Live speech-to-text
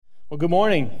Well, good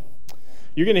morning.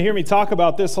 You're going to hear me talk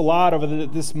about this a lot over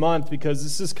this month because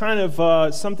this is kind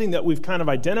of something that we've kind of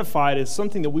identified as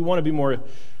something that we want to be more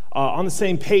on the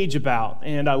same page about.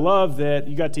 And I love that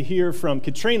you got to hear from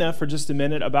Katrina for just a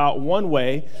minute about one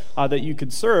way that you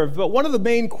could serve. But one of the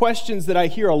main questions that I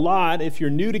hear a lot, if you're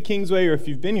new to Kingsway or if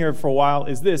you've been here for a while,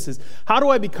 is how do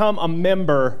I become a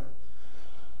member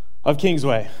of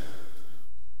Kingsway?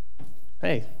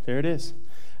 Hey, there it is.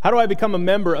 How do I become a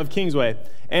member of Kingsway?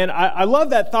 And I love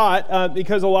that thought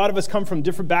because a lot of us come from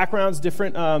different backgrounds,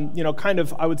 different,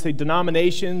 I would say,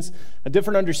 denominations,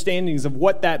 different understandings of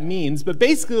what that means. But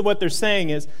basically what they're saying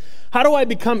is, how do I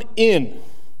become in?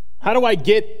 How do I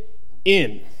get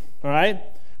in? All right?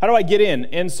 How do I get in?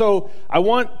 And so I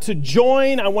want to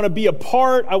join. I want to be a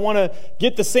part. I want to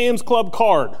get the Sam's Club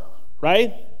card,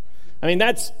 right? I mean,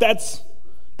 that's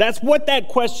what that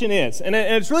question is. And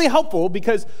it's really helpful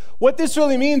because what this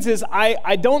really means is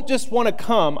I don't just want to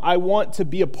come, I want to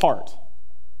be a part.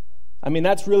 I mean,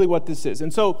 that's really what this is.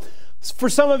 And so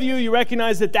for some of you, you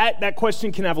recognize that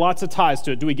question can have lots of ties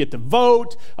to it. Do we get to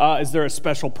vote? Is there a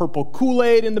special purple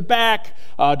Kool-Aid in the back?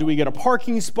 Do we get a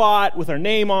parking spot with our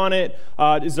name on it?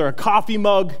 Is there a coffee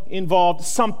mug involved?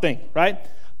 Something, right?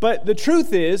 But the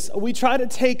truth is, we try to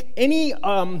take any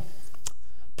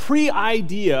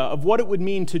pre-idea of what it would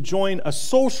mean to join a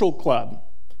social club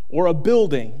or a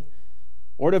building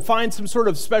or to find some sort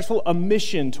of special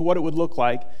mission to what it would look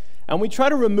like. And we try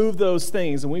to remove those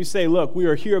things. And we say, look, we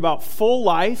are here about full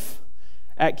life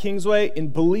at Kingsway in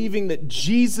believing that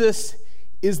Jesus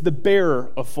is the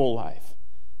bearer of full life.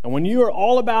 And when you are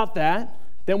all about that,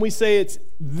 then we say it's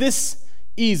this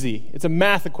easy. It's a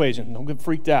math equation. Don't get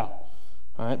freaked out.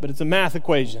 All right, but it's a math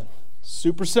equation.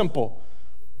 Super simple.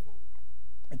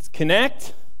 It's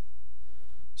connect,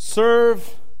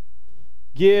 serve,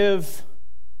 give,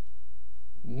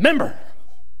 member.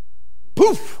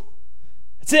 Poof!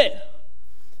 That's it.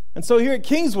 And so here at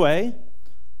Kingsway,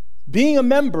 being a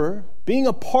member, being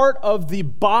a part of the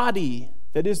body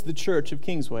that is the church of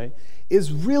Kingsway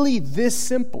is really this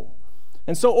simple.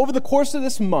 And so over the course of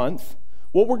this month,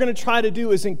 what we're going to try to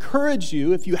do is encourage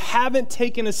you, if you haven't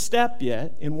taken a step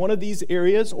yet in one of these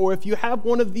areas, or if you have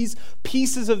one of these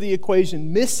pieces of the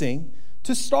equation missing,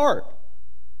 to start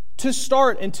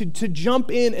and to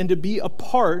jump in and to be a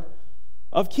part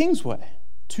of Kingsway,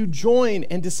 to join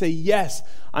and to say, yes,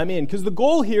 I'm in. Because the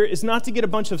goal here is not to get a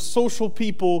bunch of social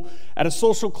people at a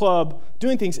social club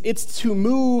doing things. It's to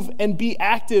move and be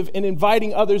active in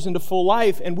inviting others into full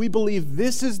life. And we believe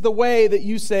this is the way that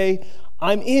you say,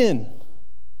 I'm in.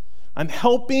 I'm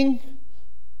helping,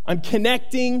 I'm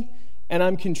connecting, and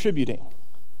I'm contributing.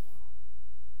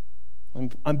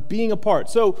 I'm being a part.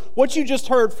 So what you just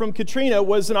heard from Katrina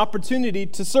was an opportunity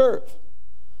to serve.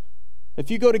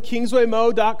 If you go to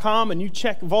kingswaymo.com and you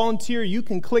check volunteer, you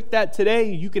can click that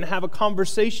today. You can have a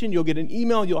conversation. You'll get an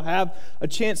email. You'll have a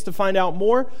chance to find out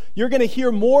more. You're going to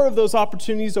hear more of those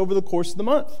opportunities over the course of the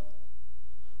month.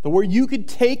 But where you could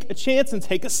take a chance and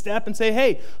take a step and say,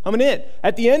 hey, I'm in it.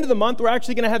 At the end of the month, we're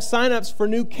actually going to have signups for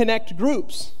new Connect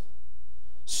groups.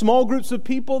 Small groups of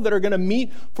people that are going to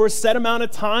meet for a set amount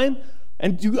of time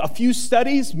and do a few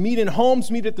studies, meet in homes,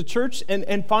 meet at the church,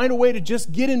 and find a way to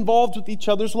just get involved with each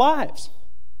other's lives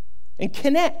and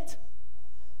connect.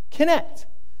 Connect.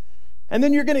 And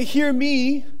then you're going to hear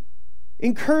me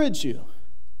encourage you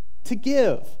to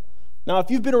give. Now,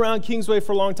 if you've been around Kingsway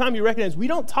for a long time, you recognize we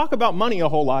don't talk about money a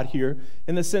whole lot here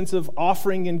in the sense of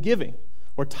offering and giving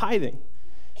or tithing.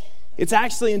 It's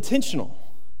actually intentional.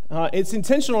 It's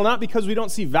intentional not because we don't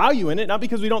see value in it, not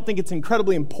because we don't think it's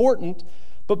incredibly important,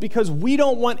 but because we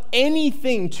don't want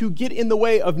anything to get in the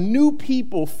way of new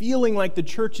people feeling like the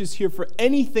church is here for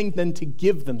anything than to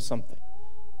give them something.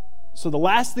 So the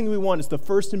last thing we want is the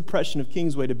first impression of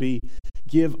Kingsway to be,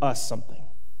 give us something.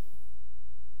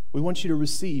 We want you to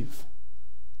receive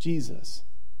Jesus.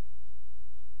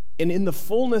 And in the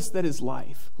fullness that is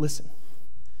life, listen,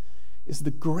 is the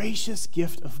gracious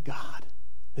gift of God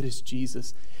that is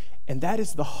Jesus. And that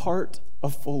is the heart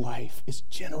of full life, is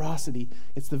generosity.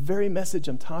 It's the very message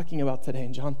I'm talking about today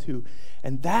in John 2.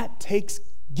 And that takes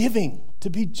giving, to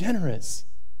be generous.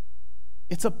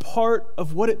 It's a part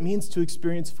of what it means to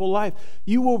experience full life.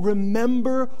 You will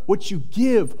remember what you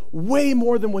give way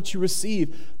more than what you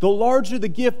receive. The larger the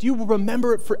gift, you will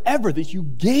remember it forever that you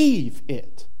gave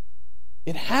it.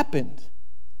 It happened.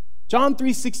 John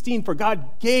 3:16, for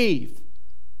God gave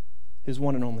his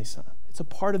one and only Son. It's a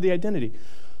part of the identity.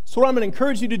 So what I'm going to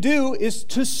encourage you to do is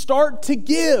to start to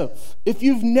give. If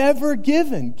you've never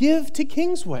given, give to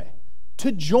Kingsway,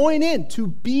 to join in, to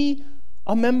be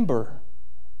a member,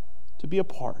 to be a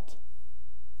part.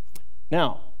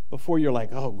 Now, before you're like,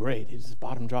 oh, great, his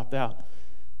bottom dropped out.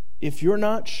 If you're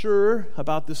not sure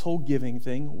about this whole giving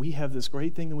thing, we have this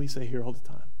great thing that we say here all the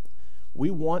time. We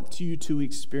want you to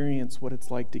experience what it's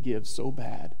like to give so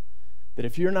bad that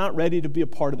if you're not ready to be a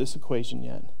part of this equation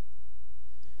yet,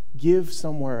 give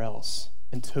somewhere else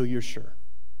until you're sure.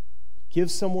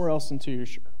 Give somewhere else until you're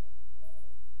sure.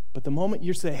 But the moment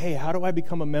you say, hey, how do I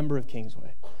become a member of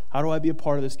Kingsway? How do I be a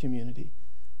part of this community?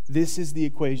 This is the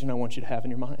equation I want you to have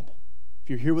in your mind. If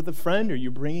you're here with a friend or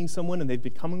you're bringing someone and they've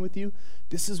been coming with you,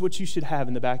 this is what you should have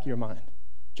in the back of your mind.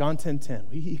 John 10:10,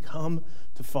 we come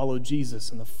to follow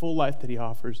Jesus and the full life that he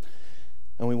offers,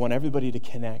 and we want everybody to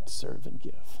connect, serve, and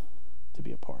give, to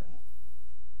be a part.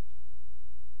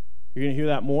 You're going to hear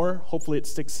that more. Hopefully it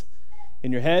sticks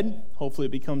in your head. Hopefully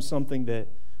it becomes something that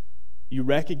you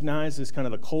recognize as kind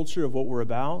of the culture of what we're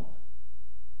about.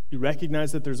 You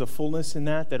recognize that there's a fullness in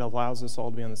that allows us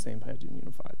all to be on the same page and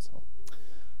unified. So,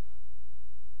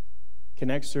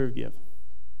 connect, serve, give.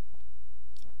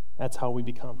 That's how we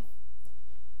become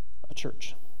a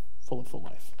church full of full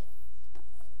life.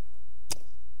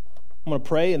 I'm going to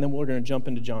pray, and then we're going to jump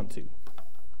into John 2.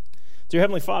 Dear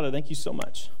Heavenly Father, thank you so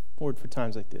much, Lord, for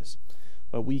times like this.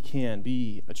 But we can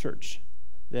be a church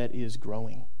that is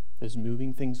growing, that is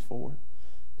moving things forward,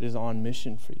 that is on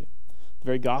mission for you. The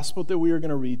very gospel that we are going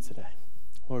to read today,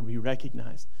 Lord, we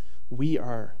recognize we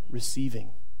are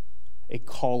receiving a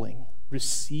calling,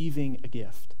 receiving a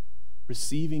gift,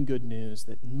 receiving good news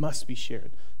that must be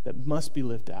shared, that must be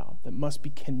lived out, that must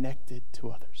be connected to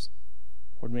others.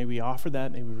 Lord, may we offer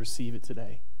that, may we receive it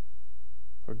today.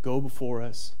 Or go before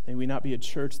us. May we not be a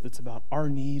church that's about our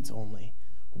needs only,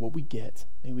 or what we get.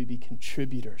 May we be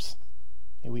contributors.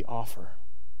 May we offer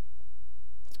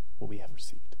what we have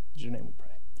received. In your name we pray.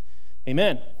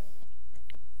 Amen.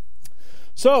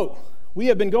 So, we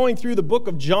have been going through the book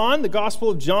of John, the Gospel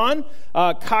of John.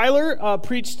 Kyler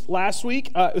preached last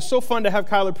week. It was so fun to have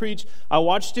Kyler preach. I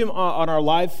watched him on our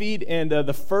live feed, and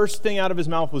the first thing out of his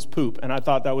mouth was poop, and I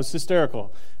thought that was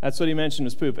hysterical. That's what he mentioned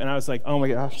was poop, and I was like, oh my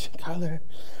gosh, Kyler.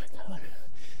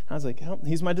 I was like, oh,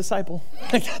 he's my disciple.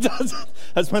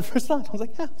 That's my first thought. I was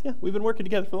like, yeah, we've been working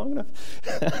together for long enough.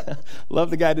 Love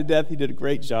the guy to death. He did a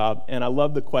great job, and I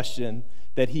love the question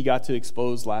that he got to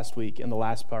expose last week in the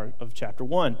last part of chapter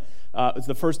 1. It's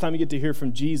the first time you get to hear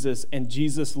from Jesus, and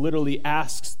Jesus literally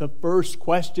asks the first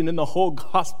question in the whole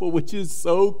gospel, which is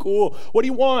so cool. What do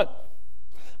you want?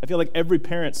 I feel like every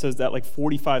parent says that like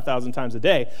 45,000 times a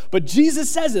day, but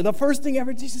Jesus says it. The first thing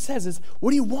ever Jesus says is, what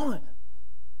do you want?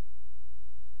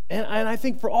 And I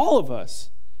think for all of us,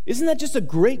 isn't that just a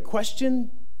great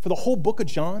question for the whole book of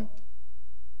John?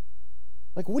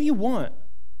 Like, what do you want?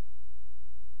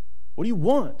 What do you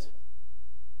want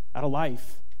out of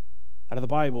life, out of the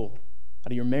Bible,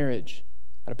 out of your marriage,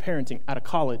 out of parenting, out of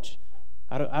college,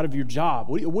 out of your job?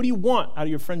 What do you want out of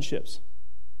your friendships?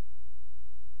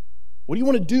 What do you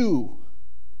want to do?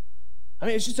 I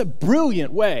mean, it's just a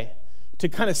brilliant way to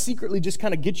kind of secretly just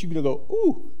kind of get you to go,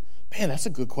 ooh, man, that's a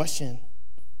good question.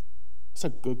 That's a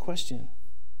good question.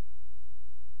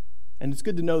 And it's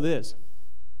good to know this.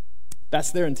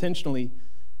 That's there intentionally,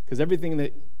 because everything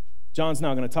that John's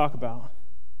now going to talk about,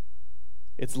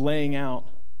 it's laying out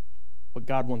what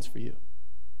God wants for you.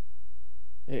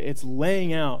 It's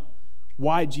laying out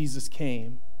why Jesus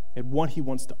came and what he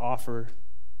wants to offer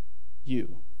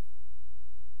you.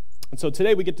 And so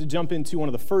today we get to jump into one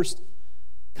of the first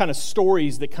kind of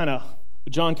stories that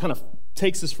John kind of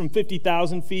takes us from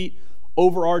 50,000 feet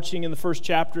overarching in the first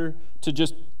chapter to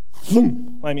just,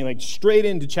 straight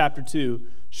into chapter 2,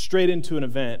 straight into an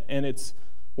event. And it's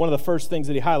one of the first things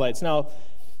that he highlights. Now,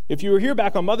 if you were here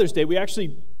back on Mother's Day, we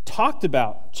actually talked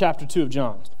about chapter 2 of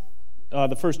John,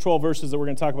 the first 12 verses that we're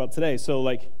going to talk about today. So,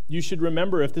 you should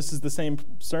remember if this is the same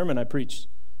sermon I preached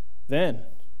then,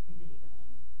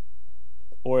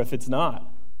 or if it's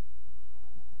not.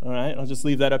 All right, I'll just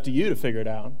leave that up to you to figure it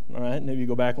out. All right, maybe you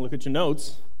go back and look at your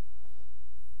notes.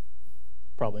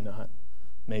 Probably not.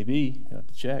 Maybe. You have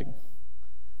to check.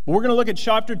 But we're going to look at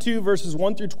chapter 2, verses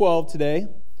 1 through 12 today.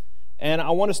 And I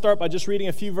want to start by just reading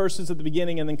a few verses at the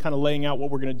beginning and then kind of laying out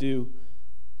what we're going to do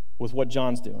with what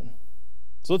John's doing.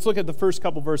 So let's look at the first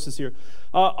couple verses here.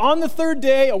 On the third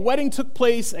day, a wedding took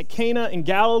place at Cana in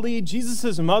Galilee.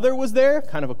 Jesus' mother was there.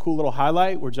 Kind of a cool little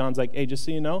highlight where John's like, hey, just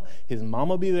so you know, his mom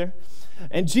will be there.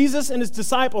 And Jesus and his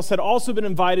disciples had also been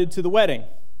invited to the wedding.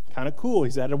 Kind of cool.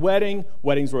 He's at a wedding.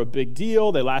 Weddings were a big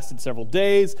deal. They lasted several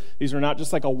days. These were not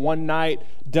just like a one night,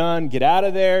 done, get out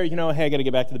of there. Hey, I got to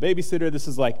get back to the babysitter. This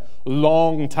is like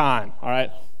long time, all right?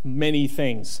 Many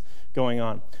things going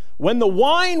on. When the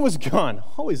wine was gone,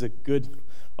 always a good,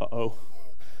 all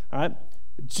right?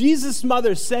 Jesus'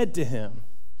 mother said to him,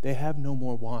 they have no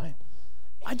more wine.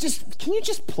 Can you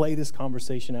just play this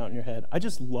conversation out in your head? I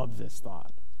just love this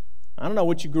thought. I don't know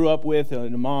what you grew up with,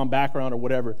 in a mom background or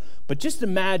whatever, but just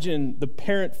imagine the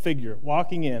parent figure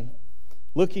walking in,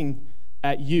 looking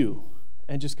at you,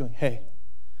 and just going, hey,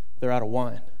 they're out of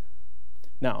wine.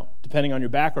 Now, depending on your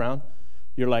background,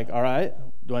 you're like, all right,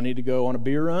 do I need to go on a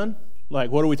beer run?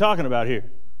 Like, what are we talking about here?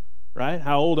 Right?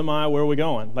 How old am I? Where are we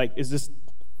going? Like, is this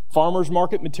farmer's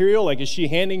market material? Like, is she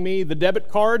handing me the debit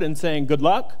card and saying, good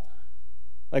luck?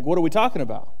 Like, what are we talking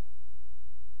about?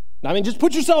 I mean, just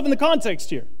put yourself in the context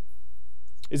here.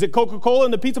 Is it Coca-Cola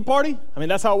in the pizza party? I mean,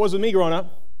 that's how it was with me growing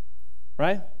up,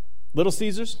 right? Little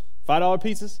Caesars, $5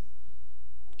 pizzas,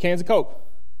 cans of Coke.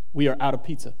 We are out of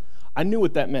pizza. I knew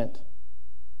what that meant.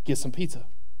 Get some pizza.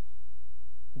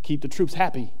 Keep the troops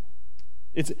happy.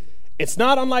 It's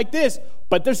not unlike this,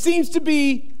 but there seems to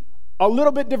be a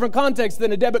little bit different context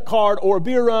than a debit card or a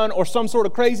beer run or some sort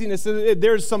of craziness.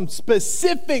 There's some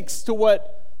specifics to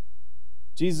what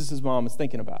Jesus' mom is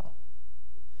thinking about.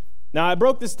 Now, I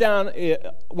broke this down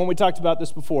when we talked about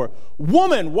this before.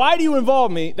 Woman, why do you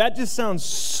involve me? That just sounds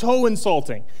so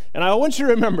insulting. And I want you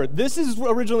to remember, this is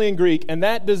originally in Greek, and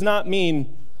that does not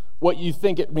mean what you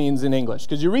think it means in English.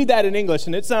 Because you read that in English,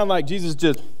 and it sounds like Jesus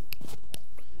just,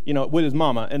 with his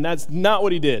mama. And that's not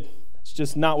what he did. It's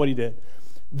just not what he did.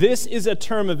 This is a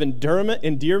term of endearment.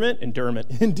 And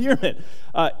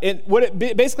what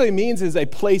it basically means is a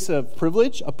place of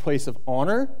privilege, a place of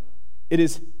honor. It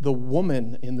is the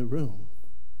woman in the room.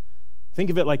 Think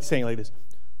of it like saying like this,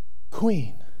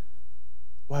 Queen,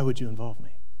 why would you involve me?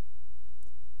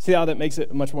 See how that makes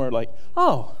it much more like,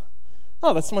 oh,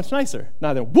 that's much nicer.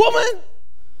 Not than, woman,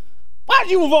 why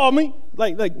did you involve me?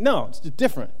 Like no, it's just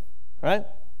different, right?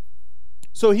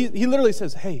 So he literally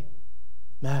says, hey,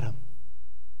 madam,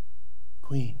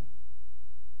 Queen,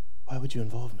 why would you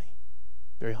involve me?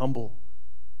 Very humble,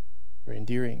 very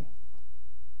endearing.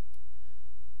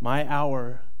 My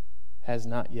hour has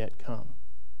not yet come.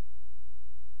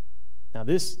 Now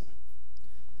his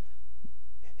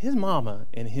mama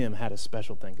and him had a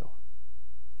special thing going.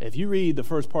 If you read the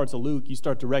first parts of Luke, you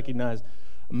start to recognize,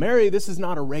 Mary, this is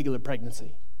not a regular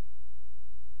pregnancy.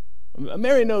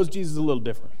 Mary knows Jesus is a little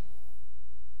different.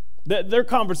 Their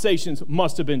conversations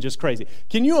must have been just crazy.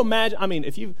 Can you imagine? I mean,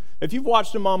 if you've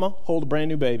watched a mama hold a brand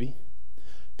new baby,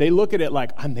 they look at it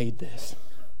like, I made this.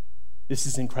 This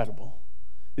is incredible.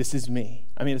 This is me.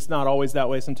 I mean, it's not always that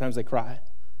way. Sometimes they cry.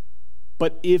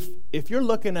 But if you're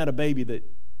looking at a baby that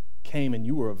came and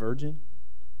you were a virgin,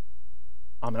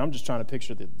 I mean, I'm just trying to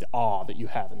picture the awe that you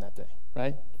have in that thing,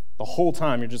 right? The whole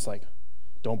time you're just like,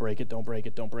 don't break it, don't break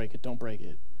it, don't break it, don't break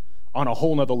it. On a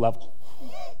whole nother level.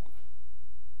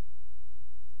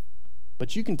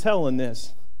 But you can tell in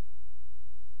this,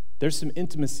 there's some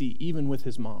intimacy even with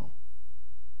his mom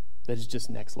that is just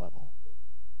next level.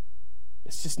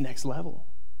 It's just next level.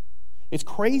 It's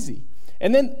crazy.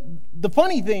 And then the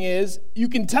funny thing is, you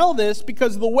can tell this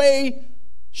because of the way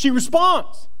she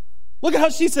responds. Look at how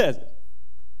she says it.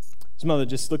 His mother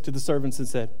just looked at the servants and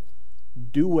said,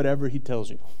 do whatever he tells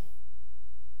you.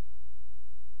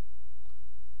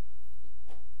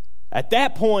 At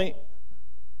that point,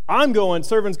 I'm going,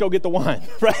 servants, go get the wine,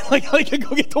 right? Like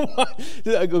go get the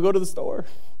wine. Go to the store.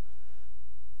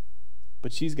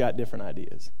 But she's got different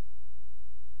ideas.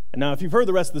 And now, if you've heard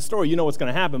the rest of the story, you know what's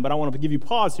going to happen, but I want to give you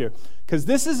pause here, because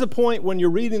this is a point when you're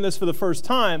reading this for the first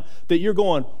time that you're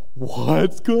going,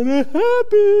 what's going to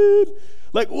happen?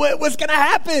 Like, what's going to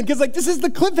happen? Because, this is the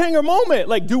cliffhanger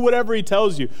moment. Do whatever he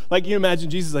tells you. You imagine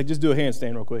Jesus, just do a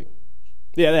handstand real quick.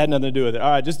 Yeah, that had nothing to do with it.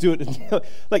 All right, just do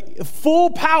it. Full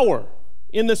power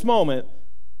in this moment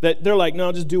that they're like,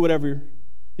 no, just do whatever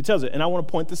he tells it. And I want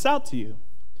to point this out to you.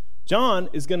 John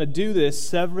is going to do this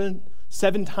seven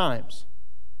times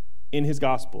in his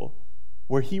gospel,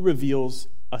 where he reveals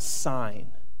a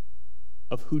sign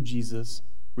of who Jesus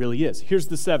really is. Here's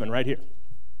the 7 right here.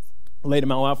 I laid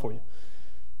them all out for you.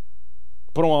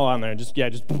 Put them all on there. Just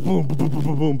boom, boom, boom, boom,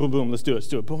 boom, boom, boom. Let's do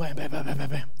it. Boom, bam, bam, bam, bam,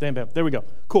 bam, bam, bam. There we go.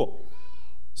 Cool.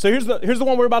 So here's the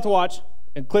one we're about to watch.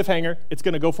 And cliffhanger. It's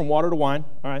going to go from water to wine.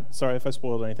 All right. Sorry if I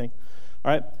spoiled anything.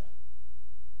 All right.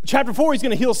 Chapter 4, he's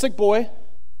going to heal a sick boy.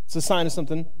 It's a sign of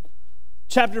something.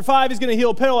 Chapter 5, he's going to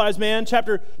heal a paralyzed man.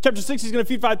 Chapter 6, he's going to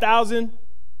feed 5,000.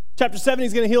 Chapter 7,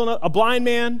 he's going to heal a blind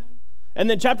man. And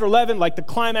then chapter 11, the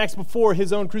climax before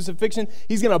his own crucifixion,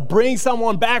 he's going to bring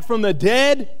someone back from the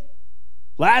dead.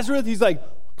 Lazarus, he's like,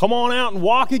 come on out and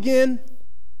walk again.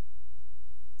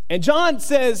 And John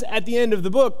says at the end of the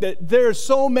book that there are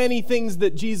so many things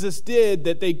that Jesus did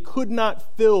that they could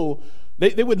not fill.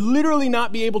 They would literally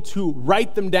not be able to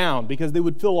write them down because they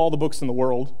would fill all the books in the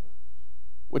world.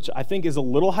 which I think is a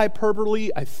little hyperbole,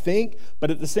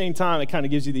 but at the same time, it kind of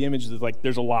gives you the image that like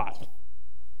there's a lot.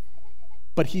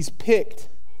 But he's picked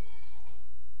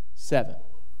 7.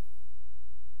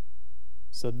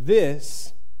 So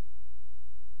this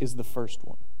is the first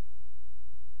one.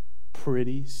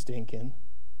 Pretty stinking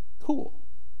cool.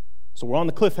 So we're on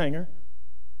the cliffhanger.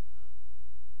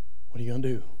 What are you going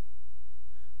to do?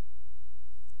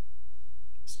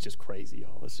 It's just crazy,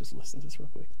 y'all. Let's just listen to this real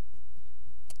quick.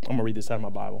 I'm going to read this out of my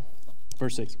Bible.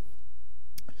 Verse 6.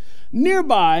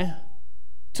 Nearby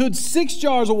stood 6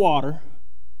 jars of water,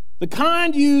 the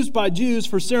kind used by Jews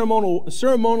for ceremonially,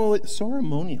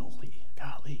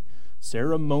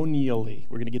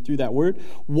 we're going to get through that word,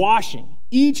 washing,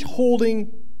 each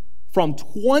holding from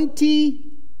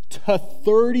 20 to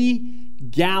 30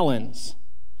 gallons.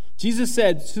 Jesus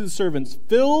said to the servants,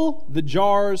 fill the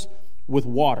jars with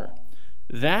water.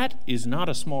 That is not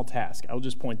a small task. I'll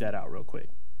just point that out real quick.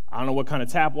 I don't know what kind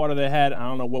of tap water they had. I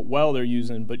don't know what well they're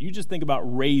using, but you just think about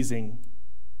raising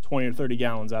 20 or 30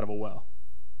 gallons out of a well.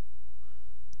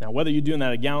 Now, whether you're doing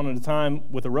that a gallon at a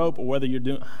time with a rope or whether you're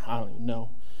doing, I don't even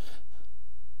know.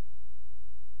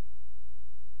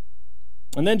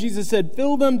 And then Jesus said,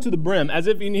 fill them to the brim, as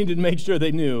if he needed to make sure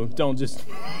they knew. Don't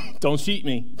cheat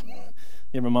me.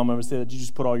 You ever mom ever say that you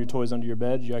just put all your toys under your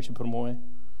bed? You actually put them away?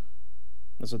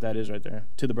 That's what that is right there,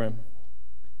 to the brim.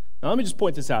 Now let me just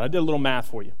point this out. I did a little math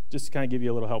for you, just to kind of give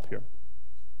you a little help here.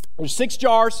 There's 6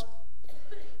 jars.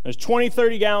 There's 20,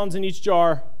 30 gallons in each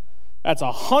jar. That's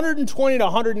 120 to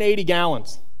 180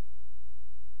 gallons.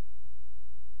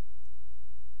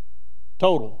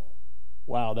 Total.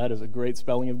 Wow, that is a great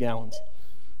spelling of gallons.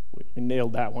 We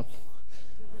nailed that one.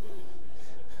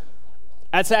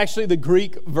 That's actually the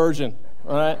Greek version,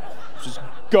 all right? Just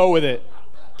go with it.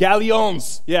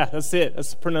 Galleons. Yeah, that's it.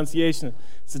 That's the pronunciation.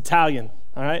 It's Italian,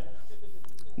 all right?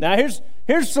 Now, here's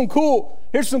some cool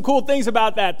things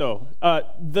about that, though.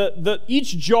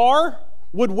 Each jar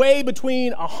would weigh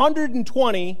between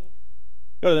 120,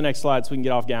 go to the next slide so we can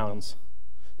get off gallons.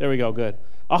 There we go, good.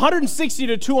 160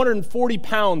 to 240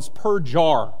 pounds per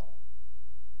jar.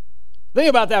 Think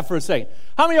about that for a second.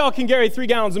 How many of y'all can carry 3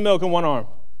 gallons of milk in one arm?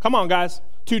 Come on, guys.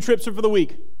 2 trips are for the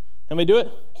week. Can we do it?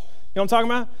 You know what I'm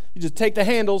talking about? You just take the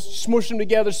handles, smush them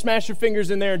together, smash your fingers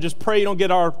in there, and just pray you don't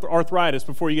get arthritis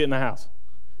before you get in the house.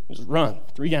 Just run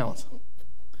 3 gallons.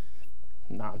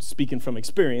 Nah, I'm speaking from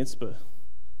experience, but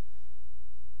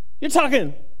you're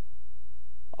talking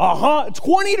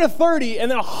 20 to 30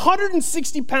 and then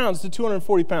 160 pounds to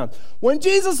 240 pounds. When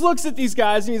Jesus looks at these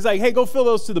guys and he's like, hey, go fill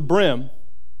those to the brim,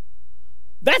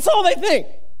 that's all they think.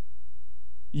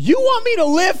 You want me to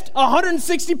lift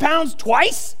 160 pounds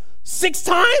twice? 6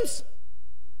 times?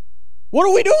 What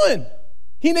are we doing?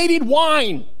 They need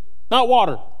wine, not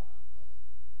water.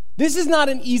 This is not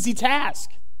an easy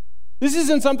task. This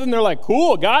isn't something they're like,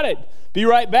 cool, got it, be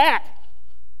right back.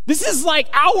 This is like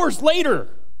hours later,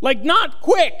 like not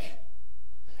quick.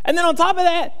 And then on top of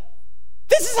that,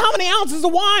 this is how many ounces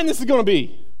of wine this is going to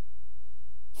be.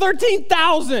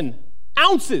 13,000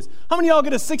 ounces. How many of y'all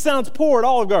get a 6-ounce pour at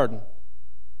Olive Garden?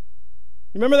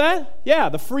 You remember that? Yeah,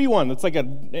 the free one that's like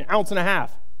an ounce and a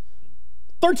half.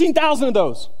 13,000 of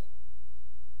those.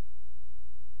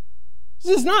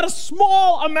 This is not a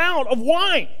small amount of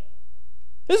wine.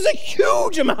 This is a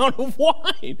huge amount of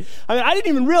wine. I mean, I didn't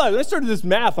even realize. When I started this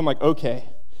math, I'm like, okay,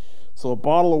 so a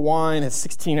bottle of wine has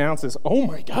 16 ounces. Oh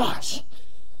my gosh.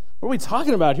 What are we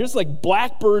talking about here? It's like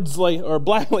Blackbeard's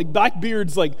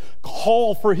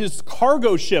call for his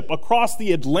cargo ship across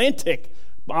the Atlantic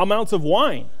amounts of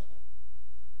wine.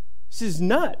 This is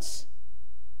nuts.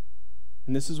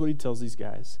 And this is what he tells these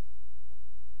guys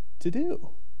to do.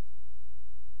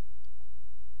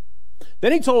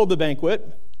 Then he told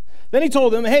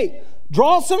them, hey,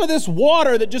 draw some of this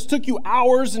water that just took you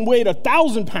hours and weighed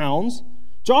 1,000 pounds.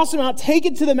 Draw some out, take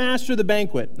it to the master of the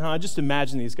banquet. Now, I just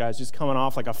imagine these guys just coming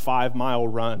off like a 5-mile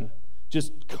run,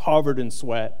 just covered in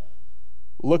sweat,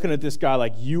 looking at this guy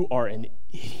like, you are an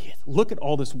idiot. Look at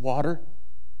all this water.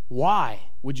 Why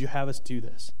would you have us do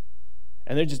this?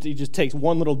 And he just takes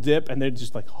one little dip, and they're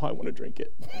just like, oh, I want to drink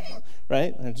it,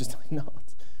 right? And they're just like, no.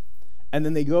 And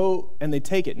then they go and they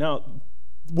take it. Now,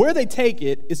 where they take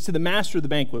it is to the master of the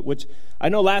banquet, which I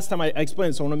know last time I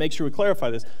explained, so I want to make sure we clarify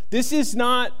this. This is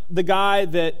not the guy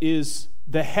that is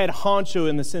the head honcho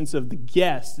in the sense of the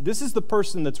guest. This is the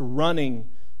person that's running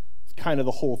kind of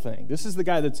the whole thing. This is the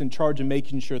guy that's in charge of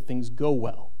making sure things go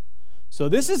well. So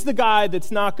this is the guy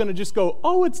that's not going to just go,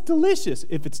 oh, it's delicious,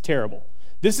 if it's terrible.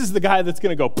 This is the guy that's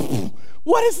going to go,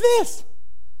 what is this?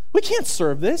 We can't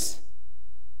serve this.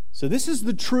 So this is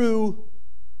the true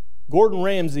Gordon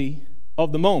Ramsay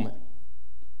of the moment.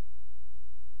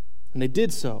 And they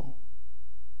did so.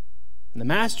 And the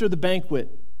master of the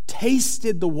banquet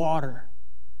tasted the water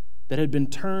that had been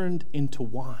turned into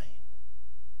wine.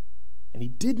 And he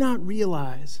did not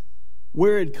realize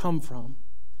where it had come from.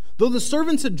 Though the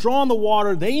servants had drawn the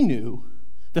water, they knew.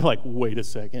 They're like, wait a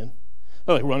second.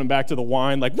 They're like running back to the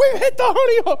wine, like, we hit the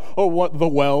honey hole. Or what, the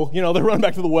well. You know, they're running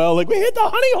back to the well, like, we hit the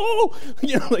honey hole.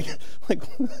 You know, like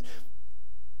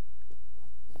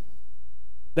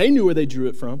they knew where they drew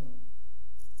it from.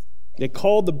 They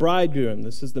called the bridegroom.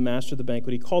 This is the master of the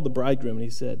banquet. He called the bridegroom and he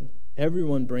said,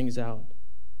 everyone brings out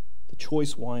the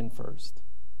choice wine first,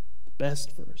 the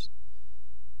best first,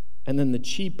 and then the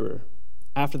cheaper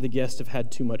after the guests have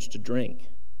had too much to drink.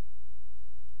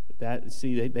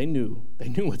 They knew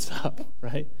what's up,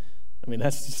 right? I mean,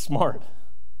 that's just smart.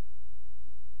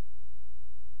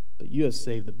 But you have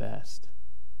saved the best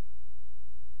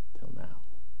till now.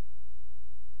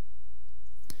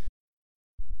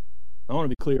 I want to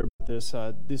be clear about this.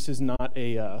 This is not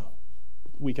a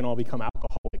we can all become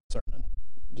alcoholic sermon.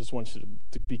 I just want you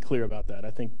to be clear about that.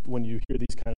 I think when you hear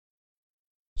these kind of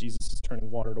Jesus is turning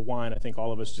water to wine, I think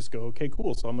all of us just go, okay,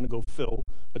 cool, so I'm going to go fill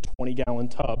a 20-gallon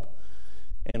tub,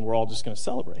 and we're all just going to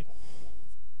celebrate.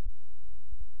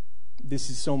 This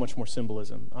is so much more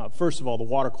symbolism. First of all, the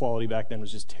water quality back then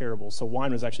was just terrible, so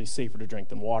wine was actually safer to drink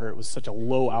than water. It was such a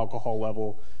low alcohol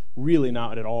level, really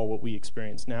not at all what we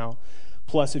experience now.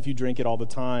 Plus, if you drink it all the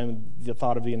time, the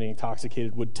thought of being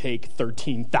intoxicated would take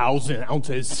 13,000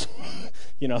 ounces,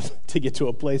 to get to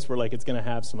a place where it's going to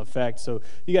have some effect. So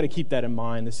you got to keep that in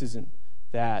mind. This isn't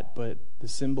that, but the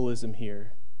symbolism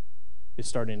here is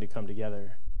starting to come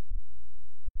together.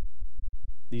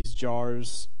 These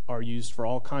jars are used for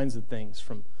all kinds of things,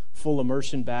 from full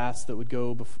immersion baths that would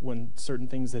go when certain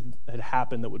things had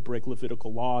happened that would break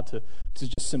Levitical law, to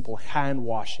just simple hand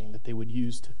washing that they would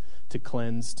use to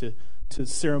cleanse, to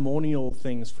ceremonial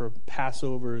things for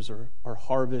Passovers or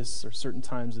harvests or certain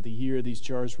times of the year. These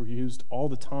jars were used all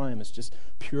the time as just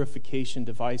purification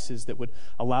devices that would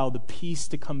allow the peace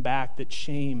to come back that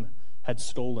shame had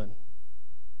stolen,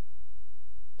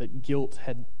 that guilt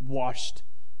had washed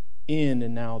in,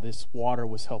 and now this water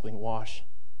was helping wash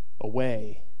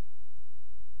away.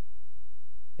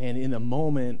 And in a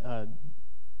moment,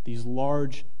 these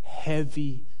large,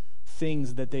 heavy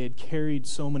things that they had carried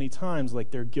so many times,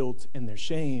 like their guilt and their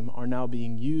shame, are now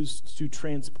being used to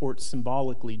transport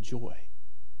symbolically joy.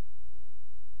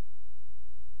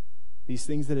 These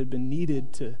things that had been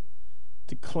needed to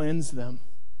cleanse them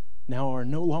now are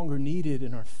no longer needed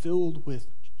and are filled with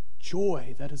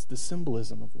joy. That is the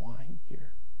symbolism of wine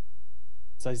here.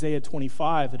 It's Isaiah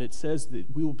 25 that it says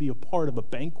that we will be a part of a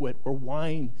banquet where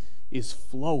wine is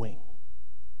flowing.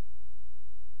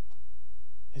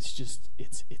 It's just,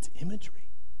 it's imagery.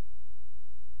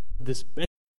 This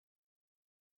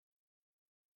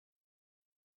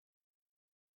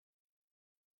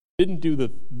didn't do the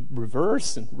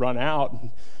reverse and run out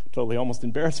and totally almost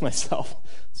embarrass myself.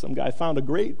 Some guy found a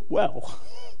great well.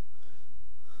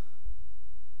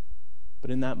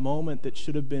 But in that moment that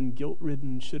should have been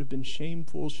guilt-ridden, should have been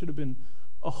shameful, should have been,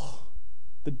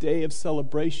 the day of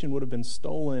celebration would have been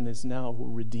stolen, is now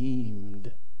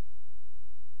redeemed.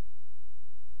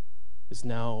 Is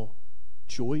now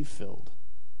joy-filled.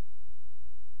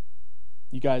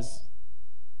 You guys,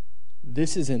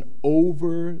 this is an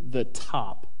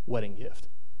over-the-top wedding gift.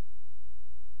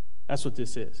 That's what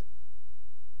this is.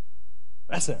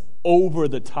 That's an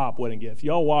over-the-top wedding gift.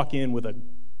 Y'all walk in with a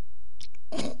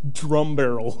drum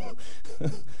barrel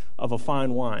of a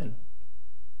fine wine,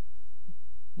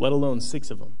 let alone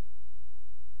 6 of them.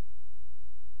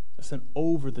 That's an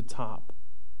over-the-top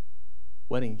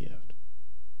wedding gift.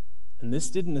 And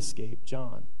this didn't escape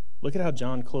John. Look at how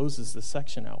John closes this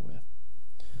section out with.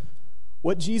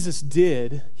 What Jesus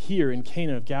did here in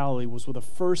Cana of Galilee was one of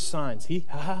the first signs,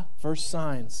 first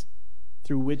signs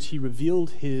through which he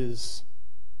revealed his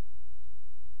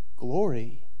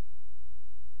glory.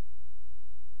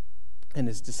 And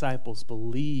his disciples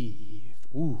believed.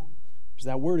 There's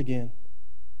that word again.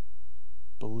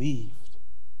 Believed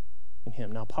in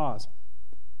him. Now pause.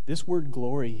 This word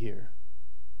glory here,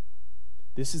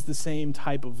 this is the same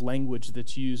type of language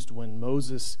that's used when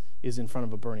Moses is in front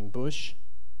of a burning bush.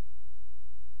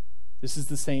 This is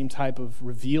the same type of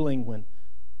revealing when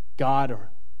God or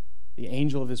the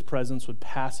angel of his presence would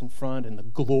pass in front and the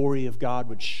glory of God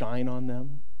would shine on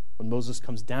them. When Moses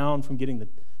comes down from getting the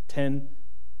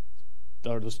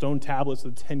stone tablets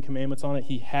with the 10 Commandments on it,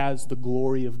 he has the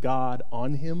glory of God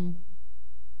on him.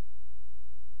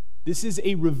 This is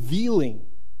a revealing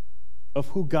of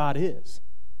who God is.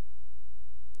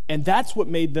 And that's what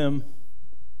made them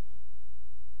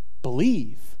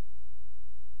believe.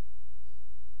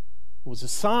 It was a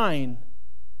sign,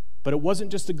 but it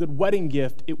wasn't just a good wedding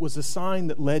gift. It was a sign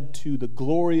that led to the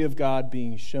glory of God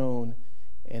being shown,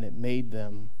 and it made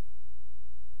them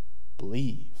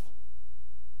believe.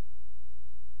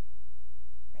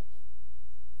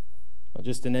 Well,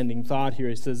 just an ending thought here.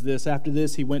 He says this: after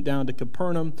this, he went down to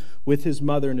Capernaum with his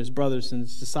mother and his brothers and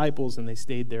his disciples, and they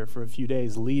stayed there for a few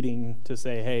days, leading to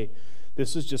say, hey,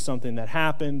 this was just something that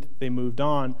happened. They moved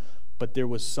on, but there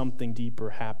was something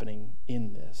deeper happening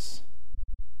in this.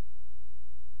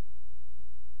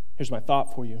 Here's my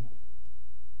thought for you.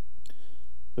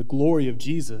 The glory of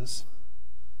Jesus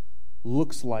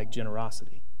looks like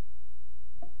generosity.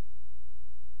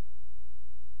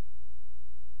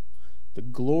 The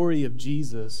glory of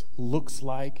Jesus looks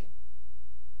like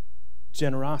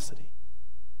generosity.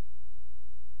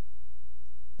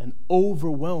 An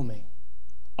overwhelming,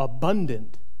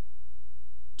 abundant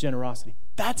generosity.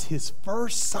 That's his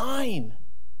first sign,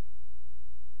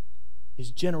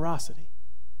 is generosity.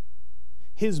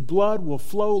 His blood will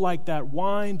flow like that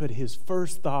wine, but his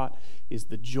first thought is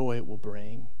the joy it will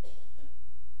bring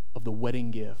of the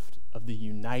wedding gift, of the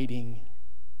uniting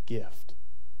gift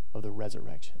of the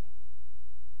resurrection,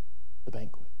 the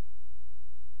banquet.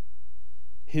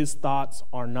 His thoughts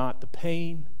are not the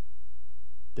pain,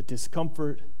 the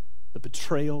discomfort, the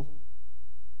betrayal.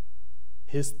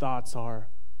 His thoughts are,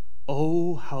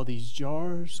 oh, how these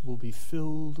jars will be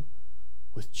filled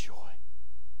with joy.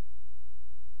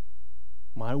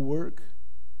 My work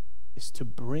is to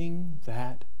bring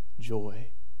that joy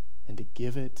and to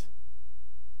give it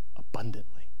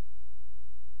abundantly,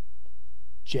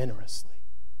 generously.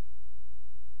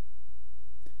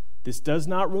 This does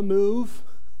not remove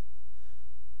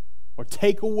or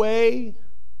take away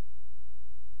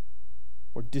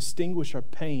or distinguish our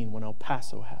pain when El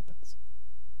Paso happens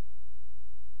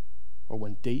or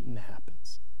when Dayton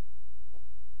happens,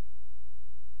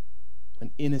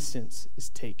 when innocence is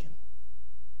taken.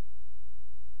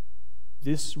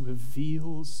 This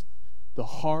reveals the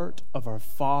heart of our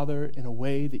Father in a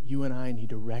way that you and I need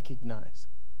to recognize.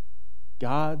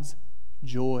 God's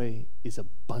joy is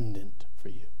abundant for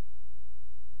you.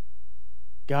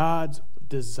 God's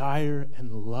desire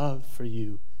and love for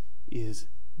you is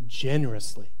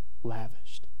generously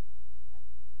lavished.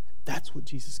 That's what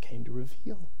Jesus came to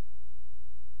reveal.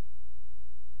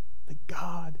 That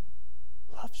God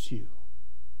loves you.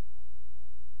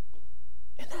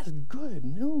 And that's good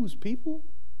news, people.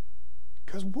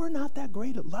 Because we're not that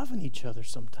great at loving each other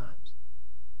sometimes.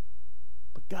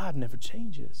 But God never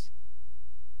changes.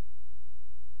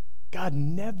 God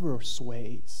never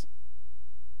sways.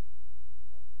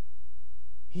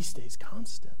 He stays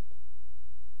constant.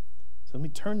 So let me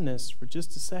turn this for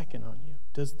just a second on you.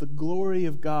 Does the glory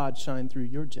of God shine through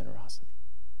your generosity?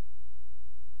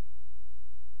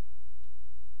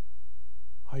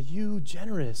 Are you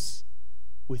generous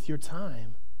with your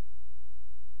time?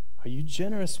 Are you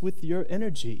generous with your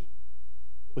energy?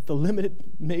 With the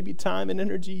limited maybe time and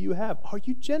energy you have? Are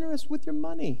you generous with your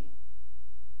money?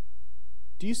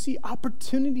 Do you see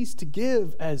opportunities to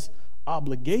give as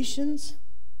obligations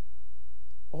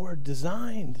or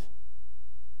designed?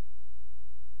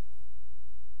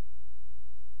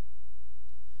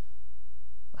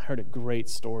 I heard a great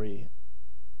story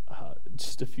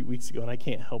just a few weeks ago, and I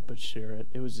can't help but share it.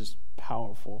 It was just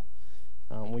powerful.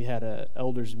 We had an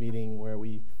elders meeting where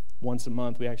once a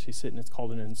month, we actually sit and it's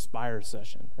called an Inspire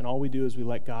session. And all we do is we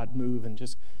let God move and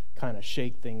just kind of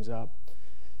shake things up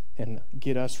and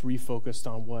get us refocused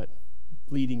on what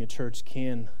leading a church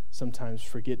can sometimes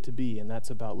forget to be, and that's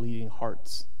about leading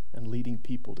hearts and leading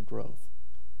people to growth.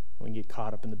 And we can get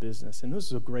caught up in the business. And this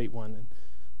is a great one. And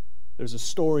there's a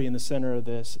story in the center of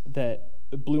this that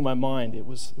blew my mind. It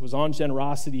was on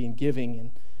generosity and giving,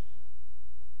 and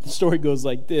the story goes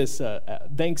like this.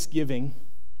 Thanksgiving,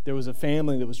 there was a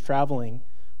family that was traveling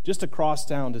just across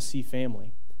town to see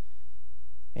family.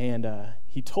 And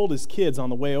he told his kids on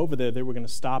the way over there they were going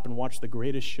to stop and watch The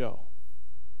Greatest Show.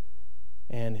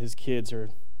 And his kids are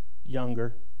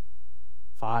younger,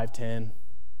 5, 10,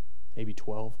 maybe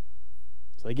 12.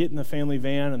 So they get in the family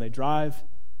van and they drive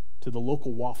to the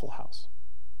local Waffle House.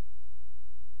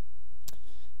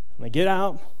 And they get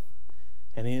out,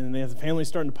 and then the family's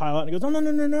starting to pile out, and he goes,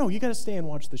 no, you got to stay and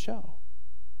watch the show.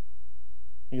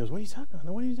 He goes, what are you talking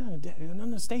about? What are you talking about?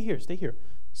 No, stay here. Stay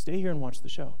here and watch the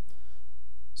show.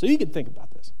 So you can think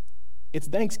about this. It's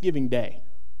Thanksgiving Day.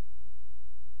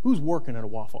 Who's working at a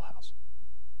Waffle House?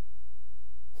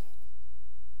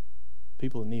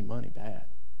 People that need money bad.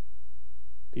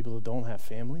 People that don't have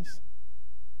families.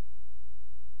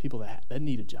 People that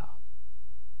need a job.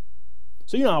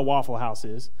 So you know how Waffle House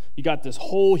is. You got this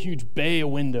whole huge bay of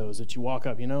windows that you walk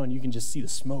up, and you can just see the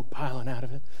smoke piling out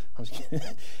of it. I'm just kidding.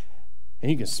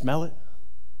 And you can smell it.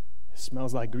 It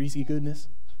smells like greasy goodness.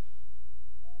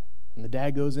 And the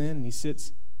dad goes in and he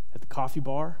sits at the coffee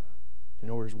bar and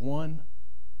orders one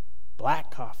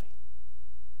black coffee.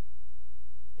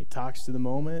 He talks to the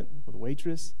moment with the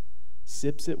waitress,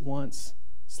 sips it once,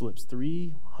 slips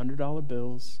 $3 $100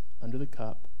 bills under the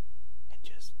cup, and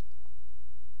just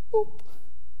whoop.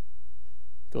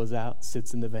 Goes out,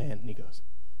 sits in the van, and he goes,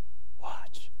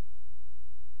 watch.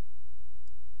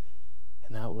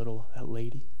 And that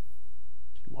lady,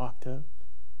 she walked up,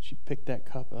 she picked that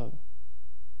cup up,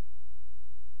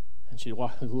 and she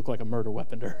looked like a murder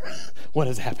weapon to her. What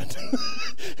has happened?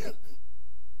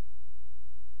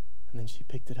 And then she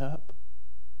picked it up,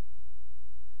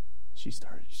 and she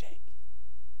started to shake.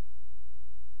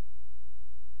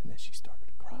 And then she started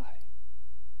to cry.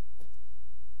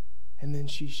 And then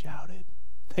she shouted.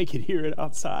 They could hear it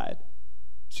outside.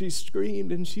 She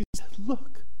screamed and she said,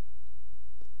 look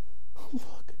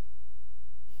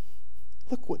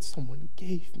what someone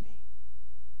gave me.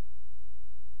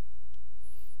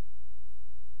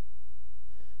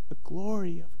 The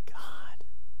glory of God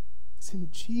is in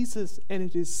Jesus, and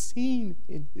it is seen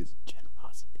in his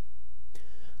generosity.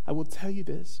 I will tell you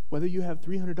this, whether you have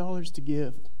 $300 to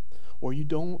give or you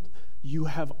don't, you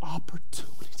have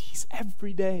opportunities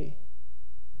every day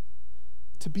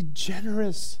to be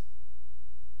generous,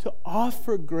 to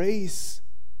offer grace,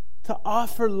 to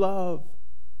offer love,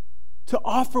 to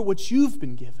offer what you've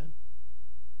been given,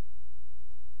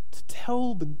 to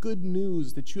tell the good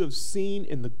news that you have seen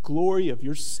in the glory of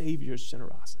your Savior's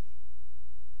generosity.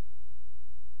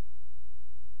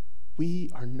 We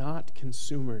are not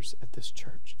consumers at this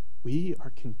church. We are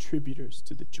contributors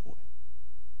to the joy.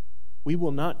 We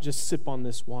will not just sip on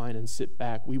this wine and sit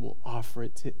back. We will offer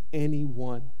it to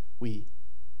anyone we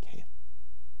can.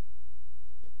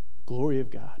 The glory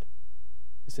of God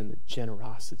is in the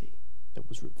generosity that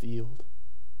was revealed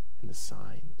in the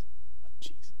sign of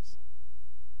Jesus.